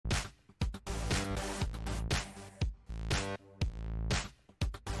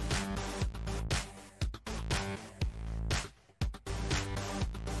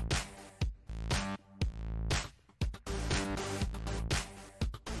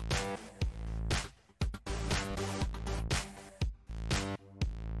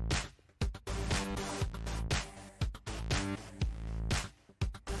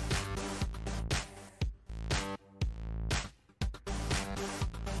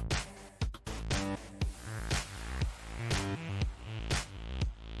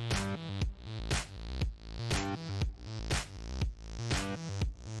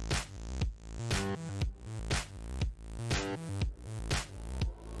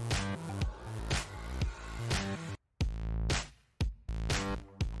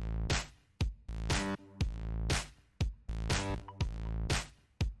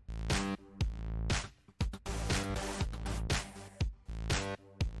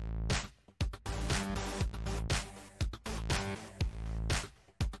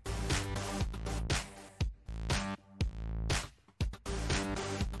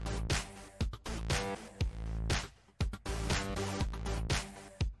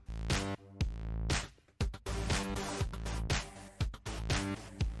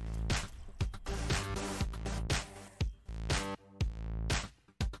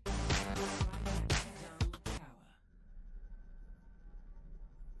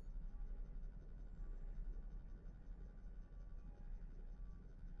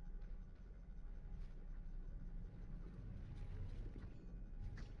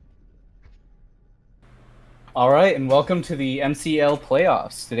All right, and welcome to the MCEL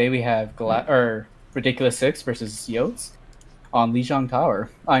playoffs. Today we have Ridiculous Six versus Yotes on Lijiang Tower.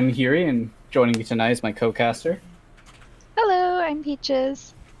 I'm Hiri, and joining me tonight is my co-caster. Hello, I'm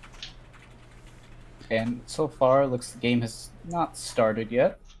Peaches. And so far, it looks the game has not started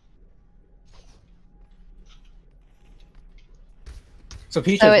yet. So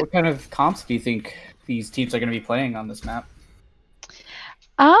Peaches, what kind of comps do you think these teams are going to be playing on this map?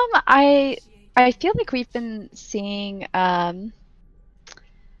 I feel like we've been seeing Akame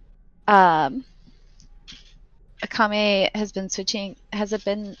has been switching. Has it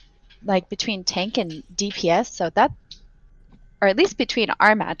been like between tank and DPS? So that, or at least between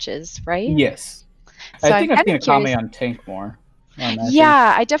our matches, right? Yes, I So I'm think I've kind seen of curious. Akame on tank more. On matches.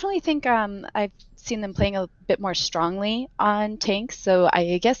 Yeah, I definitely think I've seen them playing a bit more strongly on tanks. So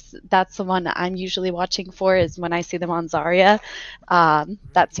I guess that's the one I'm usually watching for is when I see them on Zarya.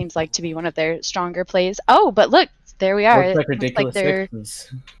 That seems like to be one of their stronger plays. Oh, but look, there we are. Looks It like looks like Ridiculous Six they're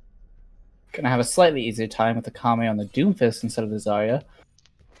is going to have a slightly easier time with Akame on the Doomfist instead of the Zarya.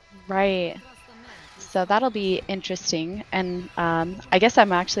 right. So that'll be interesting. And I guess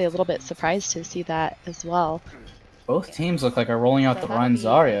I'm actually a little bit surprised to see that as well. Both teams look like are rolling out So the that'll Rein be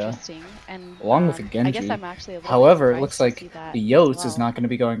Zarya, interesting. And along with the I guess Genji. I'm actually a little bit However, it looks surprised to see like that the as Yotes is well. not going to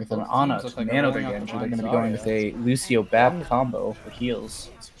be going with an Ana to nano their Genji. They're going to be going with a Lucio Bap combo for heals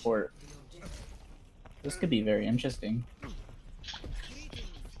and support. This could be very interesting.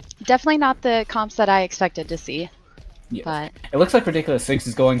 Definitely not the comps that I expected to see. Yes. But it looks like Ridiculous Six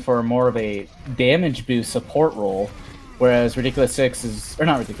is going for more of a damage boost support role, whereas Ridiculous Six is, or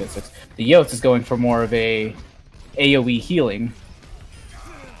not Ridiculous Six, the Yotes is going for more of a AoE healing.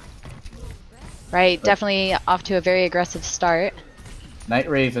 right, but definitely off to a very aggressive start. Night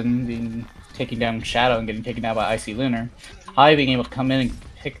Raven being taking down Shadow and getting taken down by Icy Lunar. High being able to come in and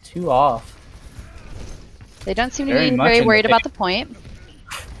pick two off. They don't seem to be very worried about the point.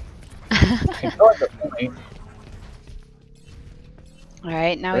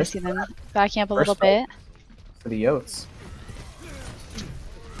 Alright, now we see them backing up a little bit. For the Yotes.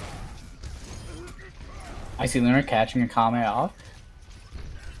 Icy Lunar catching Akame off.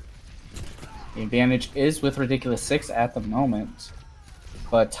 The advantage is with Ridiculous Six at the moment.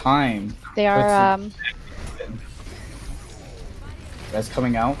 But time. They are That's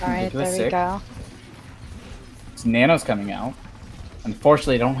coming out from Alright, Ridiculous there we 6. go. It's Nano's coming out.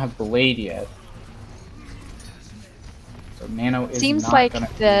 Unfortunately, they don't have Blade yet. So Nano is Seems not like gonna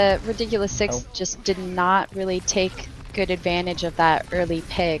the Ridiculous Six just did not really take good advantage of that early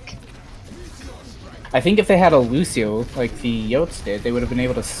pick. I think if they had a Lucio, like the Yotes did, they would have been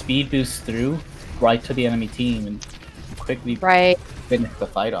able to speed boost through right to the enemy team and quickly finish the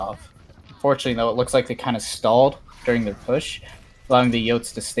fight off. Unfortunately, though, it looks like they kind of stalled during their push, allowing the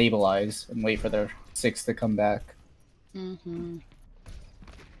Yotes to stabilize and wait for their 6 to come back. Mm-hmm.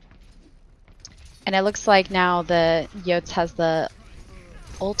 And it looks like now the Yotes has the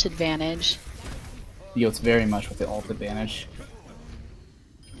ult advantage. Yotes very much with the ult advantage.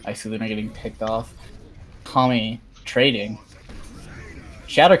 Icy Lunar getting picked off. Kami trading.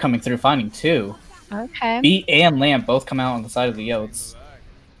 Shatter coming through, finding 2. Okay. Beat and Lamp both come out on the side of the Yotes.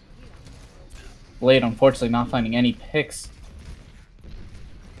 Blade unfortunately not finding any picks.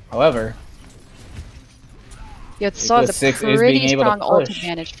 However, Yotes still has a pretty strong ult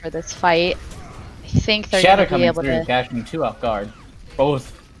advantage for this fight. I think they're Shatter going to be able through, to catching 2 off guard.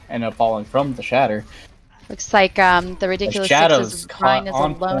 Both end up falling from the Shatter. Looks like the Ridiculous Six's Rhine is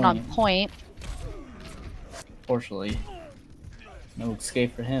alone on point. Fortunately, no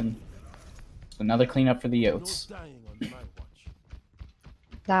escape for him. Another cleanup for the Yotes.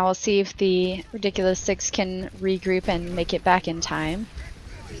 Now we'll see if the Ridiculous Six can regroup and make it back in time.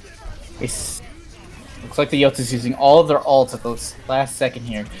 Looks like the Yotes is using all of their ults at the last second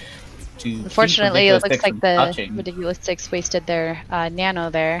here. Unfortunately, it looks like the Ridiculous Six wasted their nano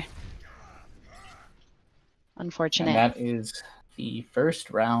there. Unfortunate. And that is the first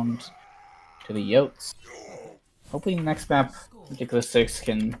round to the Yotes. Hopefully the next map, Ridiculous Six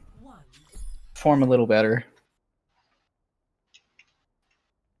can perform a little better.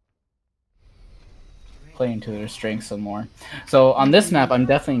 Play into their strengths some more. So on this map, I'm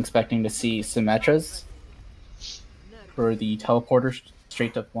definitely expecting to see Symmetras for the teleporter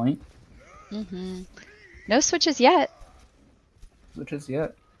straight to point. Mm-hmm. No switches yet. Switches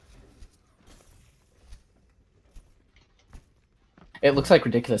yet. It looks like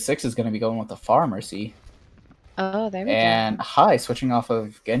Ridiculous Six is going to be going with the Pharmacy. Oh, there we go. And High switching off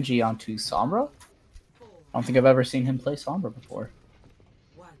of Genji onto Sombra. I don't think I've ever seen him play Sombra before.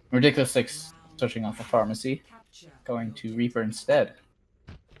 Ridiculous Six switching off the Pharmacy, going to Reaper instead.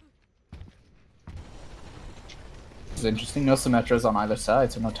 is interesting. No Symmetras on either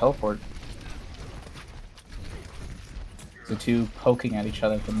side, so no teleport. The two poking at each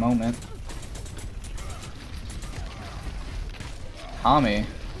other at the moment. Kame,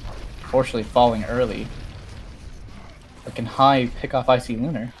 fortunately falling early. But can High pick off Icy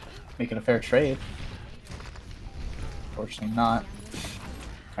Lunar? Make it a fair trade. Fortunately not.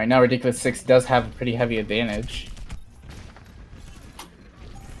 Right now, Ridiculous 6 does have a pretty heavy advantage.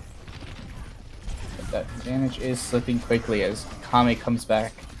 But that advantage is slipping quickly as Kame comes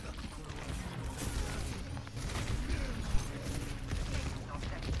back.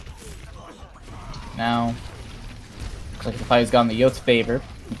 Now, looks like the fight has gone in the Yotes' favor.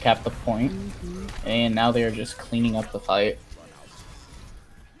 He capped the point. And now they are just cleaning up the fight.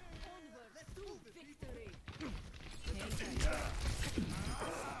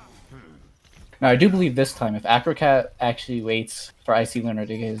 Now, I do believe this time, if Acrocat actually waits for Icy Lunar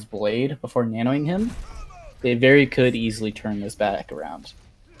to get his blade before nanoing him, they very could easily turn this back around.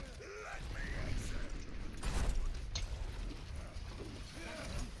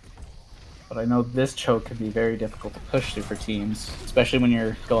 But I know this choke can be very difficult to push through for teams, especially when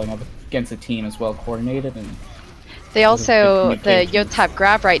you're going up against a team as well coordinated. And they also, the Yotes have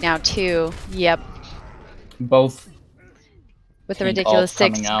grab right now too. Yep. Both with the Ridiculous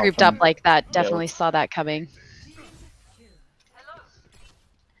 6 grouped up like that, definitely saw that coming.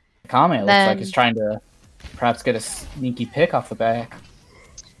 Kame looks like he's trying to perhaps get a sneaky pick off the back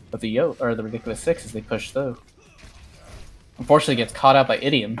of the Yote, or the Ridiculous 6 as they push through. Unfortunately gets caught out by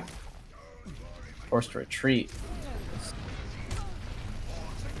Idiom. Forced to retreat.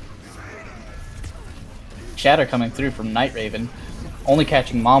 Shatter coming through from Night Raven. Only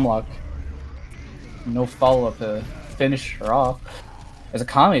catching Momlock. No follow-up to finish her off. As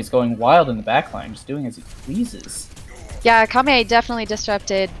Akame is going wild in the backline, just doing as he pleases. Yeah, Akame definitely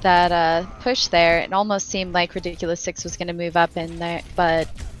disrupted that push there. It almost seemed like Ridiculous 6 was going to move up in there, but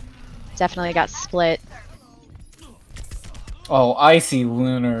definitely got split. Oh, Icy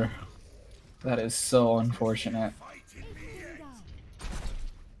Lunar. That is so unfortunate.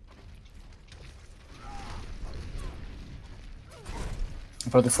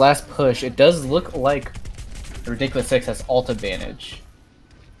 For this last push, it does look like the Ridiculous 6 has ult advantage.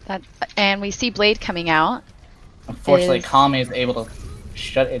 And we see Blade coming out. Unfortunately, Kame is able to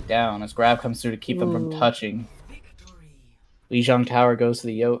shut it down as grab comes through to keep them from touching. Lijiang Tower goes to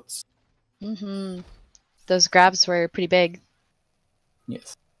the Yotes. Those grabs were pretty big.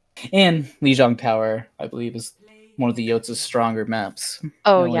 Yes. And Lijiang Tower, I believe, is one of the Yotes' stronger maps.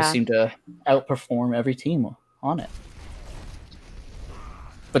 Oh, they seem to outperform every team on it.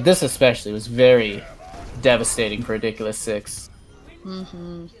 But this especially was very devastating for Ridiculous 6.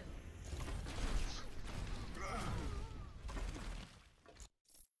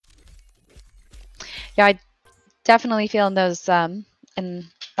 Yeah, I definitely feel in those in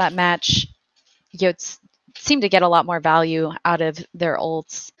that match, Yotes seemed to get a lot more value out of their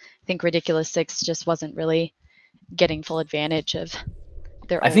ults. I think Ridiculous 6 just wasn't really getting full advantage of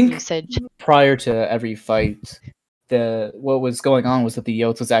their ult usage. Prior to every fight, what was going on was that the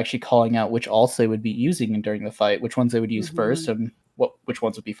Yotes was actually calling out which ults they would be using during the fight, which ones they would use first, and which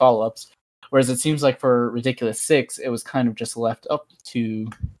ones would be follow-ups. Whereas it seems like for Ridiculous 6, it was kind of just left up to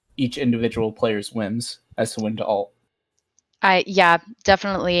each individual player's whims as to when to ult. Yeah,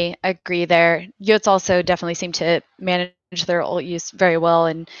 definitely agree there. Yotes also definitely seemed to manage their ult use very well,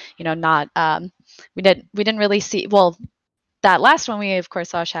 and not we didn't really see, well, that last one we of course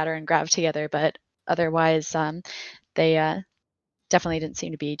saw Shatter and Grav together, but otherwise they definitely didn't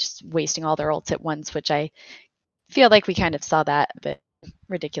seem to be just wasting all their ults at once, which I feel like we kind of saw that a bit.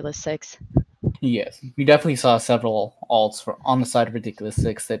 Ridiculous 6. Yes, we definitely saw several ults on the side of Ridiculous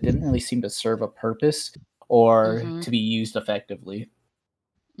 6 that didn't really seem to serve a purpose or to be used effectively.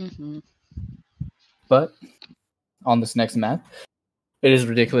 But on this next map, it is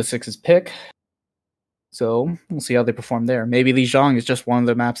Ridiculous 6's pick. So we'll see how they perform there. Maybe Lijiang is just one of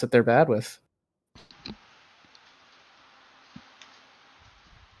the maps that they're bad with.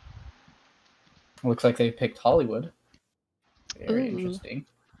 Looks like they picked Hollywood. Very interesting.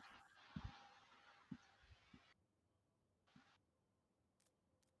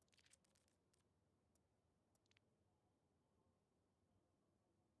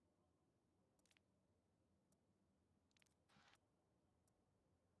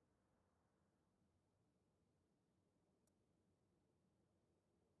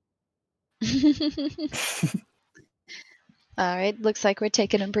 All right, looks like we're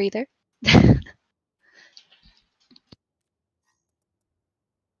taking a breather.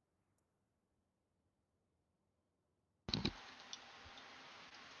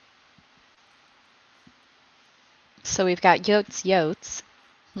 So we've got Yotes.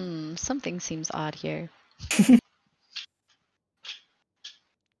 Something seems odd here.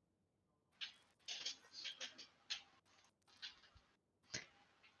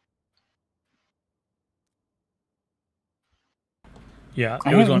 Yeah,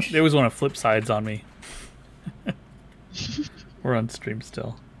 it was one of flip sides on me. We're on stream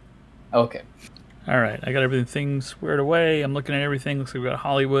still. Okay. Alright, I got everything squared away. I'm looking at everything. Looks like we got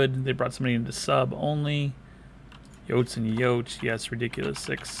Hollywood. They brought somebody into sub only. Yotes and Yotes. Yes, Ridiculous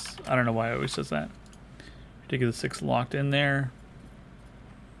 6. I don't know why it always says that. Ridiculous 6 locked in there.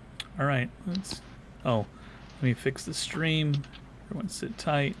 Alright, let me fix the stream. Everyone sit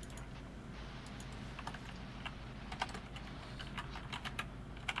tight.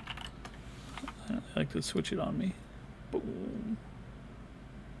 I like to switch it on me. Boom.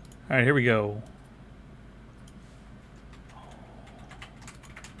 Alright, here we go.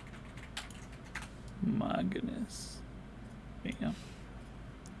 My goodness. Yeah.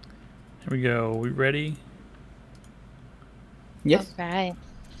 Here we go. We ready? Yes. Okay.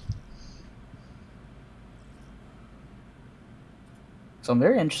 So I'm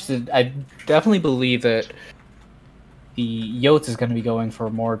very interested. I definitely believe that the Yotes is going to be going for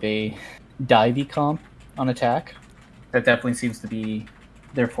more of a divey comp on attack. That definitely seems to be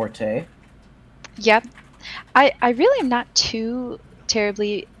their forte. Yep. I really am not too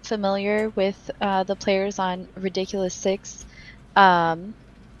terribly familiar with the players on Ridiculous 6.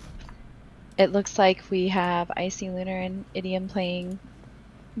 It looks like we have Icy Lunar and Idiom playing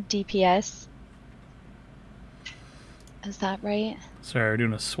DPS. Is that right? Sorry, we're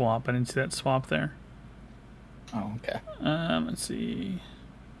doing a swap. I didn't see that swap there. Oh, okay. Let's see.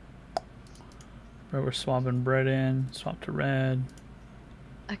 Right, we're swapping bread in. Swap to red.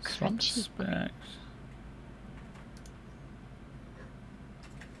 A Swap to crunchy. specs.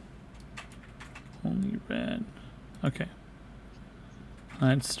 Only red. Okay.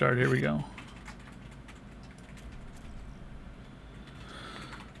 Let's start. Here we go.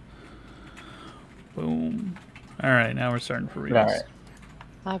 Boom. Alright, now we're starting for real. Alright.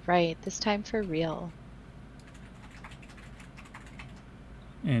 Alright, this time for real.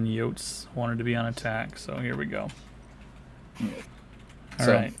 And Yotes wanted to be on attack, so here we go. So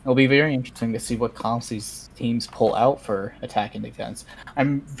Alright. it'll be very interesting to see what comps these teams pull out for attack and defense.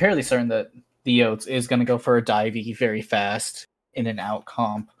 I'm fairly certain that the Yotes is going to go for a divey, very fast, in and out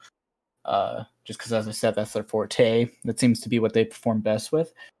comp. Just because, as I said, that's their forte. That seems to be what they perform best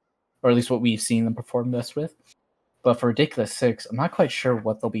with, or at least what we've seen them perform best with. But for Ridiculous 6, I'm not quite sure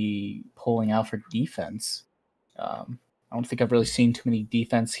what they'll be pulling out for defense. I don't think I've really seen too many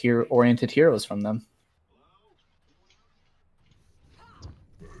defense-oriented heroes from them.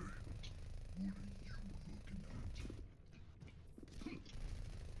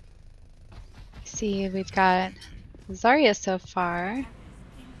 See, we've got Zarya so far.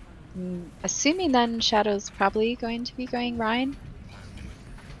 Assuming then Shadow's probably going to be going Rhine.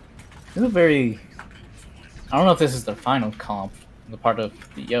 This is very... I don't know if this is their final comp, the part of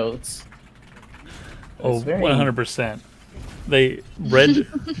the Yotes. Oh, very... 100%.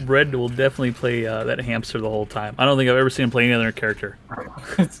 Red will definitely play that hamster the whole time. I don't think I've ever seen him play any other character.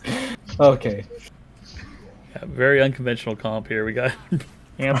 Okay. Yeah, very unconventional comp here. We got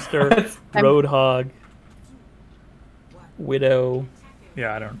hamster, roadhog, widow.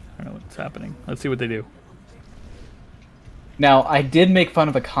 Yeah, I don't know what's happening. Let's see what they do. Now, I did make fun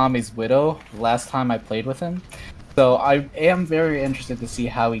of Akame's widow last time I played with him, so I am very interested to see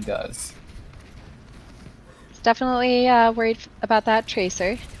how he does. Definitely worried about that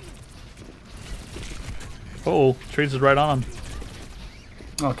Tracer. Oh, Tracer's right on him.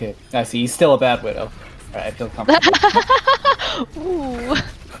 Okay, I see. He's still a bad widow. Alright, I feel comfortable. Ooh.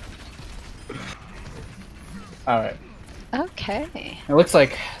 Alright. Okay. It looks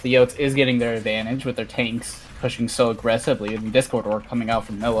like the Yotes is getting their advantage with their tanks pushing so aggressively, and Discord Orc coming out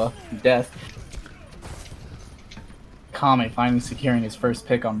from Noah from Death. Kame finally securing his first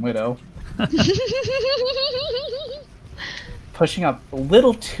pick on Widow. Pushing up a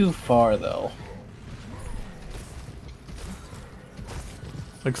little too far, though.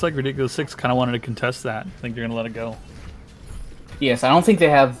 Looks like Ridiculous 6 kind of wanted to contest that. I think they're going to let it go. Yes, I don't think they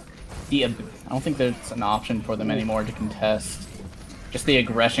have the... I don't think there's an option for them anymore to contest. Just the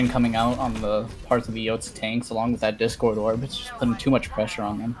aggression coming out on the parts of the Yotes tanks, along with that Discord Orb, it's just putting too much pressure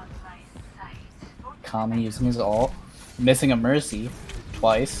on them. Kame using his ult. Missing a Mercy.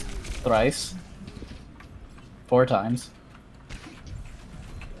 Twice. Thrice. 4 times.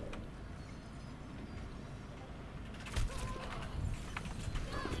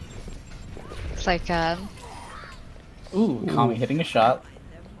 It's like Ooh, Kame hitting a shot.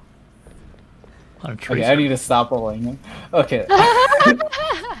 Okay, I need to stop rolling. Okay.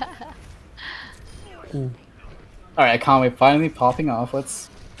 Alright, Kame finally popping off. Let's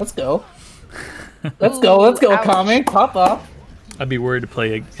go. Let's go, Kame. Pop off. I'd be worried to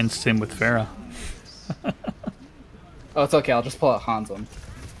play against him with Pharah. Oh, it's okay. I'll just pull out Hanzo.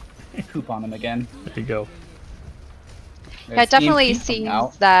 Poop on him again. There you go. Yeah, it definitely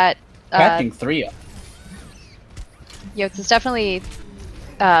seems that catching 3 up. Yotes is definitely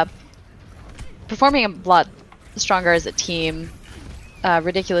performing a lot stronger as a team.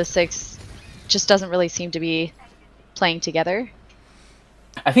 Ridiculous 6 just doesn't really seem to be playing together.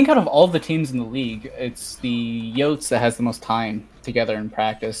 I think out of all the teams in the league, it's the Yotes that has the most time together in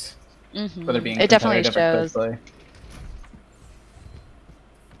practice. Whether being it definitely shows.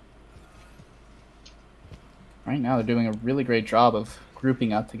 Right now, they're doing a really great job of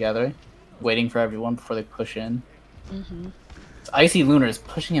grouping up together, waiting for everyone before they push in. Icy Lunar is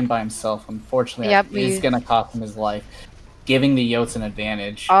pushing him by himself. Unfortunately, he's going to cost him his life, giving the Yotes an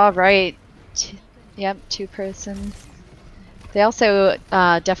advantage. All right. Yep, 2-person. They also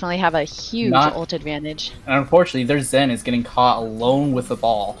definitely have a huge ult advantage. And unfortunately, their Zen is getting caught alone with the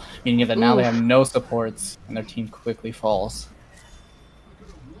ball, meaning that now they have no supports, and their team quickly falls.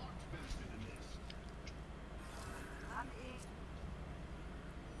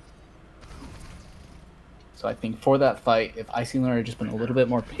 So I think for that fight, if Icy Lunar had just been a little bit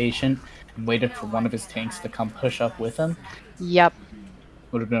more patient and waited for one of his tanks to come push up with him,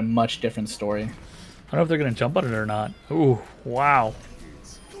 would have been a much different story. I don't know if they're going to jump on it or not. Ooh, wow.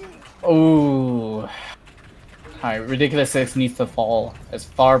 Ooh. Alright, Ridiculous 6 needs to fall as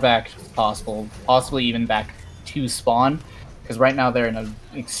far back as possible, possibly even back to spawn, because right now they're in an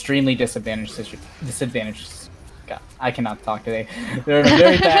extremely disadvantaged God, I cannot talk today. They're in a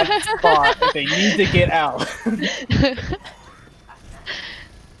very bad spot if they need to get out.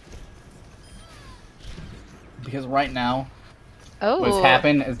 Because right now, what's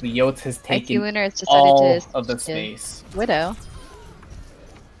happened is the Yotes has taken all of the space. Widow.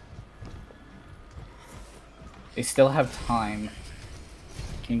 They still have time.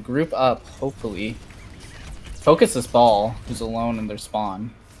 Can group up, hopefully. Focus this ball, who's alone in their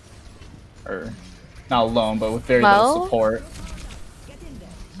spawn. Or, not alone, but with very little support.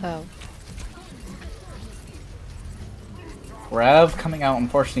 Rev coming out,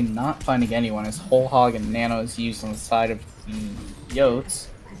 unfortunately not finding anyone, as Whole Hog and Nano is used on the side of the Yotes.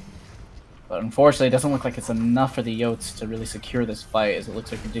 But unfortunately, it doesn't look like it's enough for the Yotes to really secure this fight, as it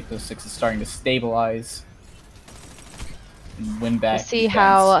looks like Ridiculous 6 is starting to stabilize and win back. We see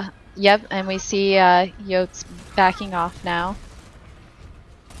how, and we see Yotes backing off now.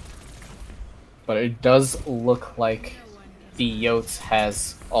 But it does look like the Yotes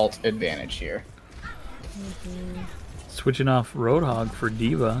has ult advantage here. Switching off Roadhog for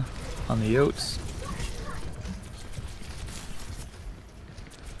D.Va on the Yotes.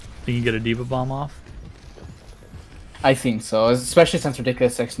 Think you can get a D.Va bomb off? I think so, especially since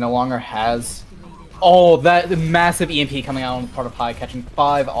Ridiculous 6 no longer has... Oh, that massive EMP coming out on the part of High, catching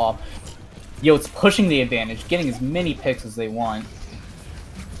 5 off. Yotes pushing the advantage, getting as many picks as they want.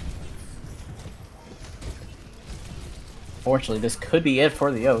 Fortunately, this could be it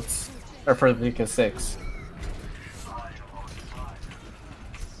for the Yotes, or for Ridiculous 6.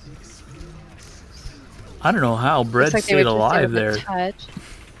 I don't know how Bread stayed alive there.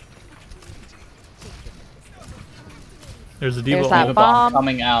 There's a D.Va bomb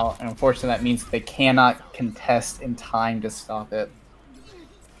coming out, and unfortunately that means they cannot contest in time to stop it.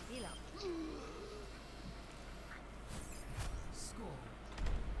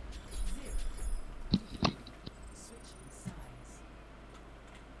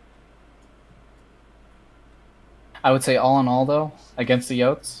 I would say all in all, though, against the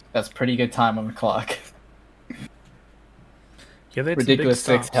Yotes, that's pretty good time on the clock. Yeah, Ridiculous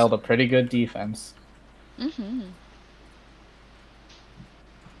 6 held a pretty good defense. Now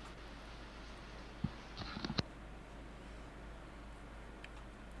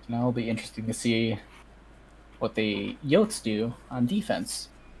it'll be interesting to see what the Yotes do on defense.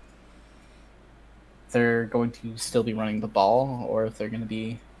 If they're going to still be running the ball, or if they're going to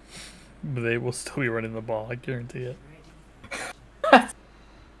be... They will still be running the ball, I guarantee it. Yep.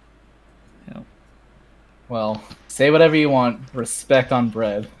 Well, say whatever you want. Respect on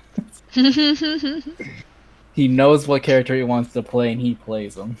Bread. He knows what character he wants to play, and he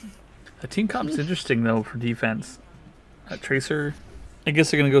plays them. The team comp's interesting, though, for defense. Tracer, I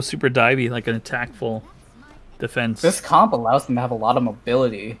guess they're going to go super divey, like an attackful defense. This comp allows them to have a lot of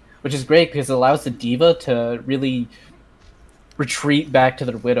mobility, which is great because it allows the D.Va to really retreat back to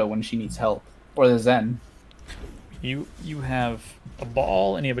their Widow when she needs help, or the Zen. You have a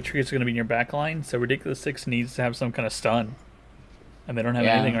ball and you have a tree that's going to be in your back line, so Ridiculous 6 needs to have some kind of stun. And they don't have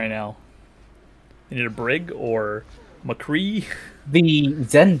anything right now. They need a Brig or McCree. The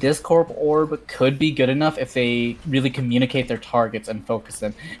Zen Discord orb could be good enough if they really communicate their targets and focus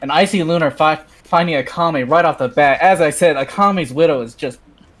them. And Icy Lunar finding Akame right off the bat. As I said, Akame's Widow is just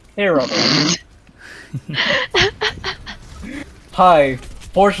terrible. Hi,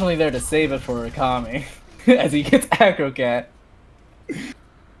 fortunately there to save it for Akame as he gets aggro cat. The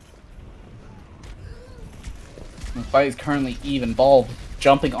fight is currently even. Ball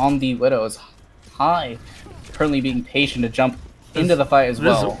jumping on the Widows. High currently being patient to jump into the fight as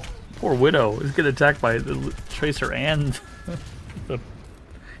well. Poor Widow is getting attacked by the Tracer and the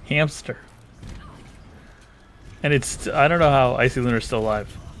hamster. And it's, I don't know how Icy Lunar's still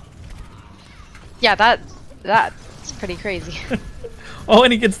alive. Yeah, that's pretty crazy. Oh,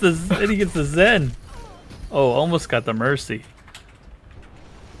 and he gets the Zen. Oh, almost got the Mercy.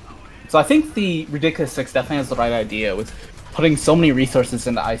 So I think the Ridiculous 6 definitely has the right idea with putting so many resources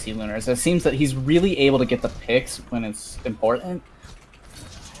into Icy Lunars. It seems that he's really able to get the picks when it's important.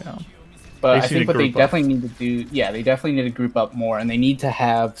 Yeah. But I think what they definitely need to do, yeah, they definitely need to group up more, and they need to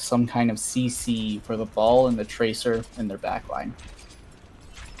have some kind of CC for the ball and the Tracer in their backline.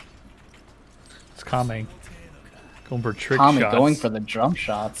 It's Kame going for trick shots. Kame going for the jump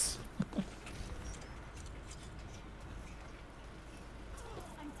shots.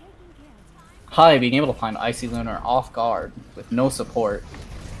 Hai being able to find Icy Lunar off guard with no support,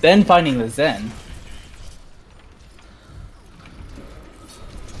 then finding the Zen.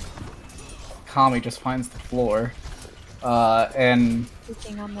 Kami just finds the floor, and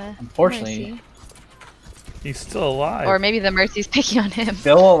unfortunately, he's still alive. Or maybe the Mercy's picking on him.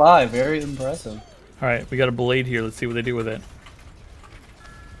 Still alive, very impressive. All right, we got a blade here. Let's see what they do with it.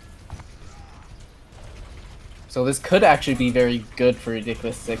 So this could actually be very good for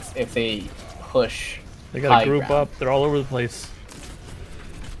Ridiculous 6 if they push. They gotta group up. They're all over the place.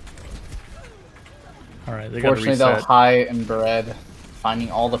 All right, they gotta reset. Fortunately, though, Hai and Bread finding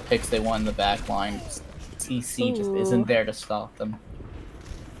all the picks they want in the back line. CC just isn't there to stop them.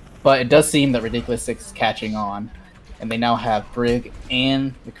 But it does seem that Ridiculous 6 is catching on, and they now have Brig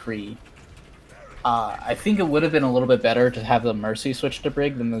and McCree. I think it would have been a little bit better to have the Mercy switch to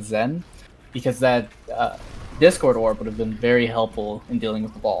Brig than the Zen, because that Discord orb would have been very helpful in dealing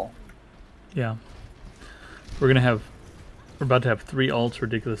with the ball. Yeah. We're about to have 3 ults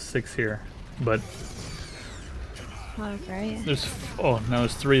Ridiculous 6 here, but okay. There's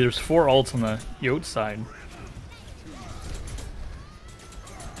 3. There's 4 ults on the Yotes side.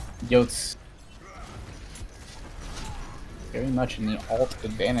 Yotes very much in the ult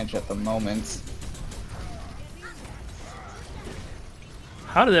advantage at the moment.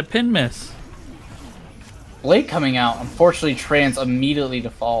 How did that pin miss? Blade coming out, unfortunately trans immediately to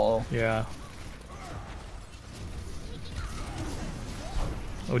follow. Yeah.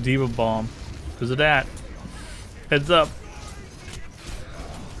 Oh, Diva Bomb. Because of that. Heads up.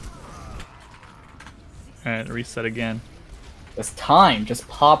 Alright, reset again. This time just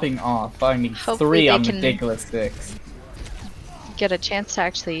popping off, finding Hopefully 3 on Ridiculous 6. Get a chance to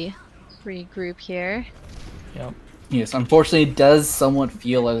actually regroup here. Yep. Yes, unfortunately it does somewhat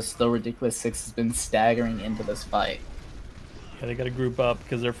feel as though Ridiculous 6 has been staggering into this fight. Yeah, they gotta group up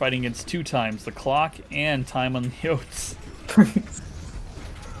because they're fighting against 2 times, the clock and time on the Yotes.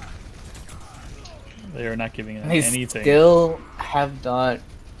 They are not giving them anything. They still have not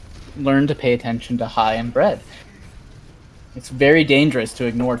learned to pay attention to Hai and Bread. It's very dangerous to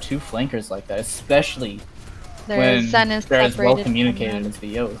ignore 2 flankers like that, especially when they're as well communicated as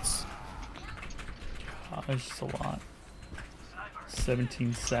the Yotes. Oh, it's just a lot.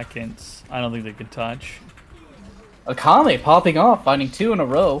 17 seconds. I don't think they can touch. Akame popping off, finding 2 in a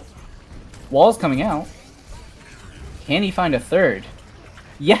row. Wall's coming out. Can he find a 3rd?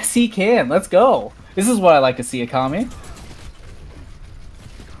 Yes, he can. Let's go. This is what I like to see, Akame.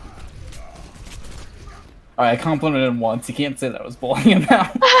 Alright, I complimented him once. You can't say that I was bullying him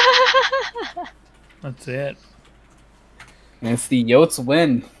now. That's it. And it's the Yotes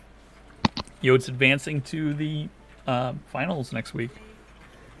win. Yotes advancing to the finals next week.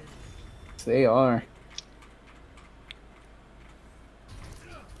 Yes, they are.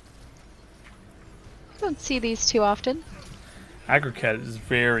 Don't see these too often. Aggrecat is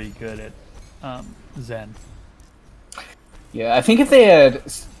very good at Zen. Yeah, I think if they had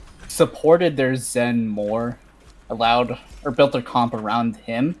supported their Zen more, allowed or built their comp around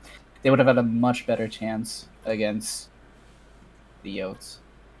him, they would have had a much better chance against the Yotes.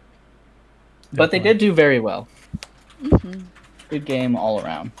 But they did do very well. Good game all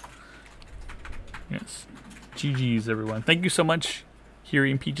around. Yes. GG's, everyone. Thank you so much,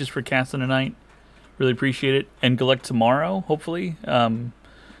 Hiri and Peaches, for casting tonight. Really appreciate it. And good luck tomorrow, hopefully.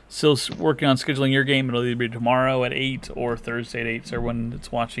 Still working on scheduling your game. It'll either be tomorrow at 8 or Thursday at 8. So everyone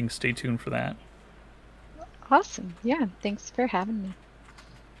that's watching, stay tuned for that. Awesome. Yeah, thanks for having me.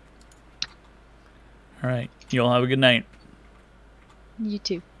 All right. You all have a good night. You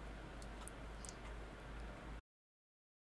too.